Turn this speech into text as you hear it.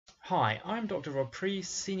Hi, I'm Dr. Rob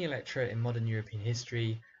Priest, Senior Lecturer in Modern European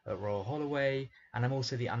History at Royal Holloway, and I'm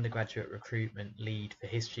also the undergraduate recruitment lead for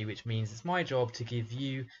history, which means it's my job to give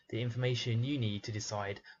you the information you need to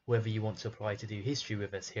decide whether you want to apply to do history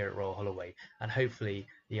with us here at Royal Holloway, and hopefully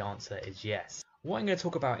the answer is yes. What I'm going to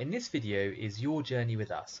talk about in this video is your journey with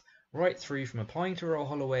us, right through from applying to Royal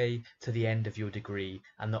Holloway to the end of your degree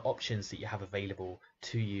and the options that you have available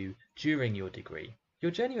to you during your degree. Your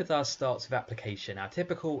journey with us starts with application. Our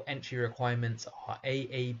typical entry requirements are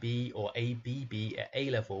AAB or ABB at A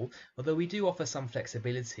level, although we do offer some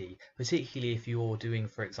flexibility, particularly if you're doing,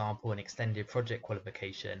 for example, an extended project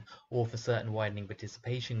qualification or for certain widening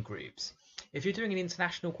participation groups. If you're doing an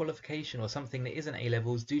international qualification or something that isn't A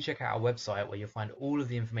levels, do check out our website where you'll find all of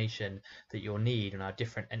the information that you'll need and our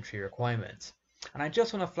different entry requirements. And I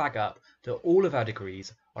just want to flag up that all of our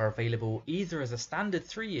degrees are available either as a standard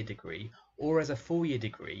 3-year degree or as a 4-year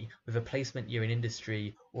degree with a placement year in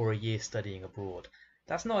industry or a year studying abroad.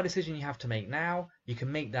 That's not a decision you have to make now. You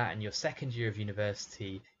can make that in your second year of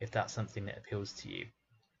university if that's something that appeals to you.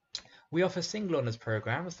 We offer single honours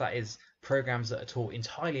programs, that is, programs that are taught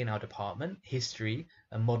entirely in our department, history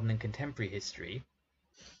and modern and contemporary history.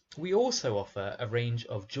 We also offer a range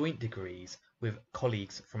of joint degrees with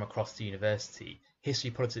colleagues from across the university.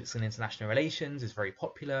 History, Politics and International Relations is very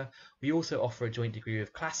popular. We also offer a joint degree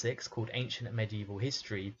with classics called Ancient and Medieval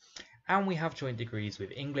History, and we have joint degrees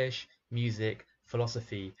with English, music,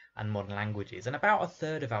 philosophy and modern languages, and about a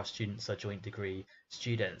third of our students are joint degree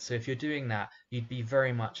students. So if you're doing that, you'd be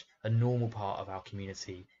very much a normal part of our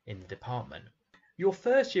community in the department. Your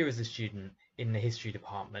first year as a student in the history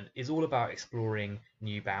department is all about exploring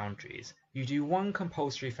new boundaries. You do one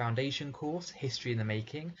compulsory foundation course, History in the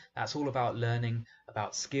Making. That's all about learning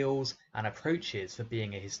about skills and approaches for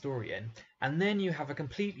being a historian. And then you have a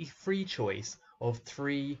completely free choice of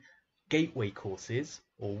 3 gateway courses,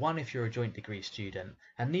 or 1 if you're a joint degree student.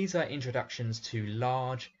 And these are introductions to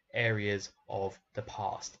large areas of the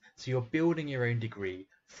past. So you're building your own degree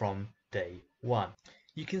from day 1.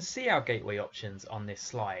 You can see our gateway options on this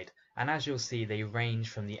slide, and as you'll see, they range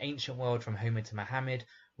from the ancient world from Homer to Muhammad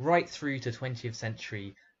right through to 20th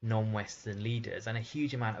century non-Western leaders, and a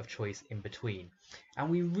huge amount of choice in between. And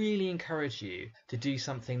we really encourage you to do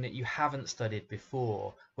something that you haven't studied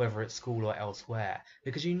before, whether at school or elsewhere,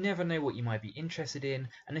 because you never know what you might be interested in,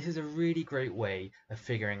 and this is a really great way of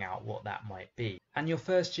figuring out what that might be. And your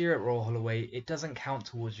first year at Royal Holloway, it doesn't count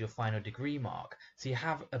towards your final degree mark, so you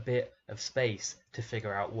have a bit of space to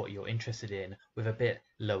figure out what you're interested in with a bit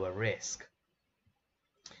lower risk.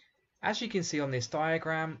 As you can see on this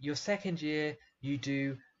diagram, your second year you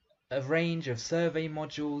do a range of survey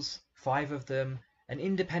modules, 5 of them, an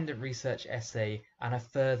independent research essay and a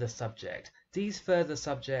further subject. These further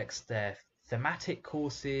subjects, they're thematic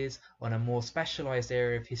courses on a more specialised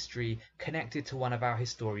area of history connected to one of our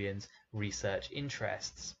historians' research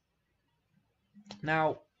interests.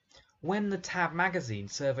 Now, when the Tab magazine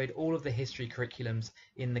surveyed all of the history curriculums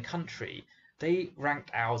in the country, they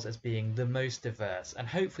ranked ours as being the most diverse, and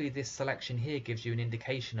hopefully this selection here gives you an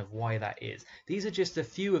indication of why that is. These are just a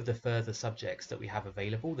few of the further subjects that we have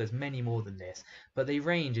available. There's many more than this, but they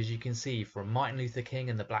range, as you can see, from Martin Luther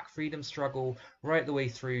King and the Black Freedom Struggle right the way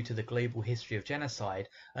through to the global history of genocide,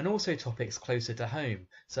 and also topics closer to home,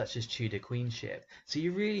 such as Tudor queenship. So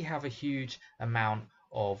you really have a huge amount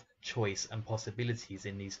of choice and possibilities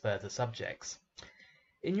in these further subjects.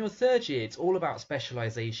 In your third year, it's all about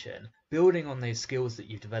specialisation, building on those skills that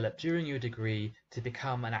you've developed during your degree to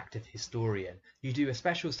become an active historian. You do a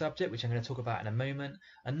special subject, which I'm going to talk about in a moment,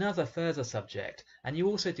 another further subject, and you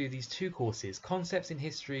also do these 2 courses, Concepts in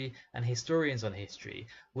History and Historians on History,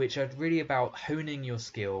 which are really about honing your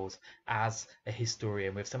skills as a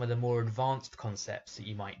historian with some of the more advanced concepts that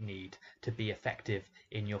you might need to be effective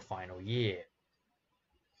in your final year.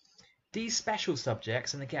 These special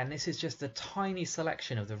subjects, and again this is just a tiny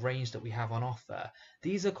selection of the range that we have on offer,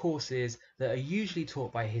 these are courses that are usually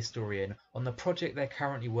taught by a historian on the project they're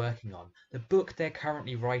currently working on, the book they're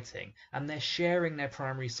currently writing, and they're sharing their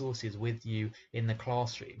primary sources with you in the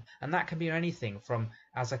classroom. And that can be anything from,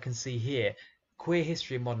 as I can see here, queer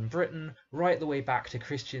history in modern Britain right the way back to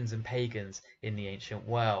Christians and pagans in the ancient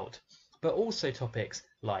world, but also topics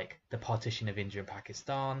like the partition of India and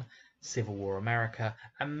Pakistan, Civil War America,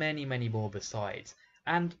 and many, many more besides.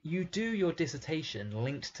 And you do your dissertation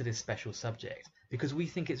linked to this special subject because we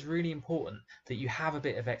think it's really important that you have a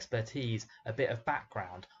bit of expertise, a bit of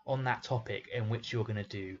background on that topic in which you're going to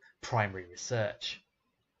do primary research.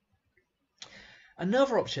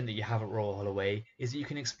 Another option that you have at Royal Holloway is that you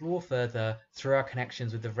can explore further through our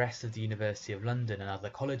connections with the rest of the University of London and other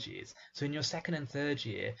colleges. So in your second and third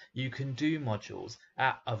year, you can do modules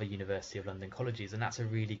at other University of London colleges, and that's a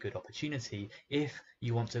really good opportunity if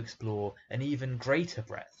you want to explore an even greater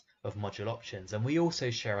breadth of module options. And we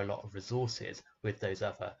also share a lot of resources with those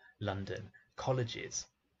other London colleges.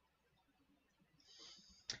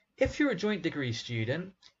 If you're a joint degree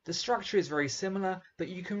student, the structure is very similar, but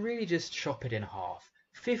you can really just chop it in half.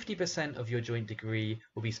 50% of your joint degree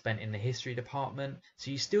will be spent in the history department,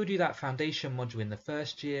 so you still do that foundation module in the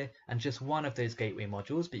first year and just one of those gateway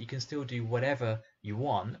modules, but you can still do whatever you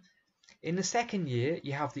want. In the second year,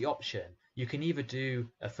 you have the option. You can either do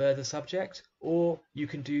a further subject or you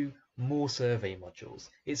can do more survey modules.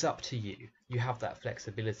 It's up to you. You have that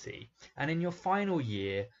flexibility. And in your final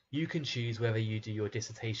year, you can choose whether you do your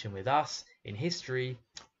dissertation with us in history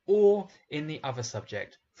or in the other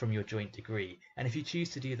subject from your joint degree. And if you choose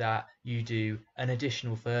to do that, you do an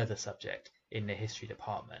additional further subject in the history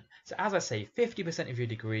department. So as I say, 50% of your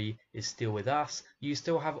degree is still with us. You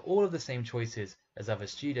still have all of the same choices as other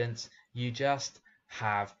students. You just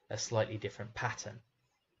have a slightly different pattern.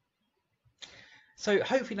 So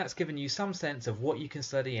hopefully that's given you some sense of what you can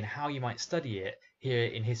study and how you might study it here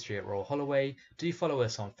in History at Royal Holloway. Do follow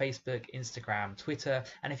us on Facebook, Instagram, Twitter,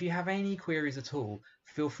 and if you have any queries at all,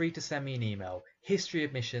 feel free to send me an email,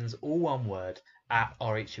 historyadmissions, all one word,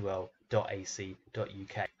 @rhul.ac.uk.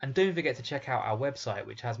 And don't forget to check out our website,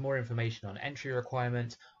 which has more information on entry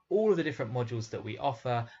requirements, all of the different modules that we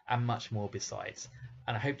offer, and much more besides.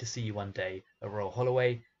 And I hope to see you one day at Royal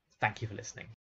Holloway. Thank you for listening.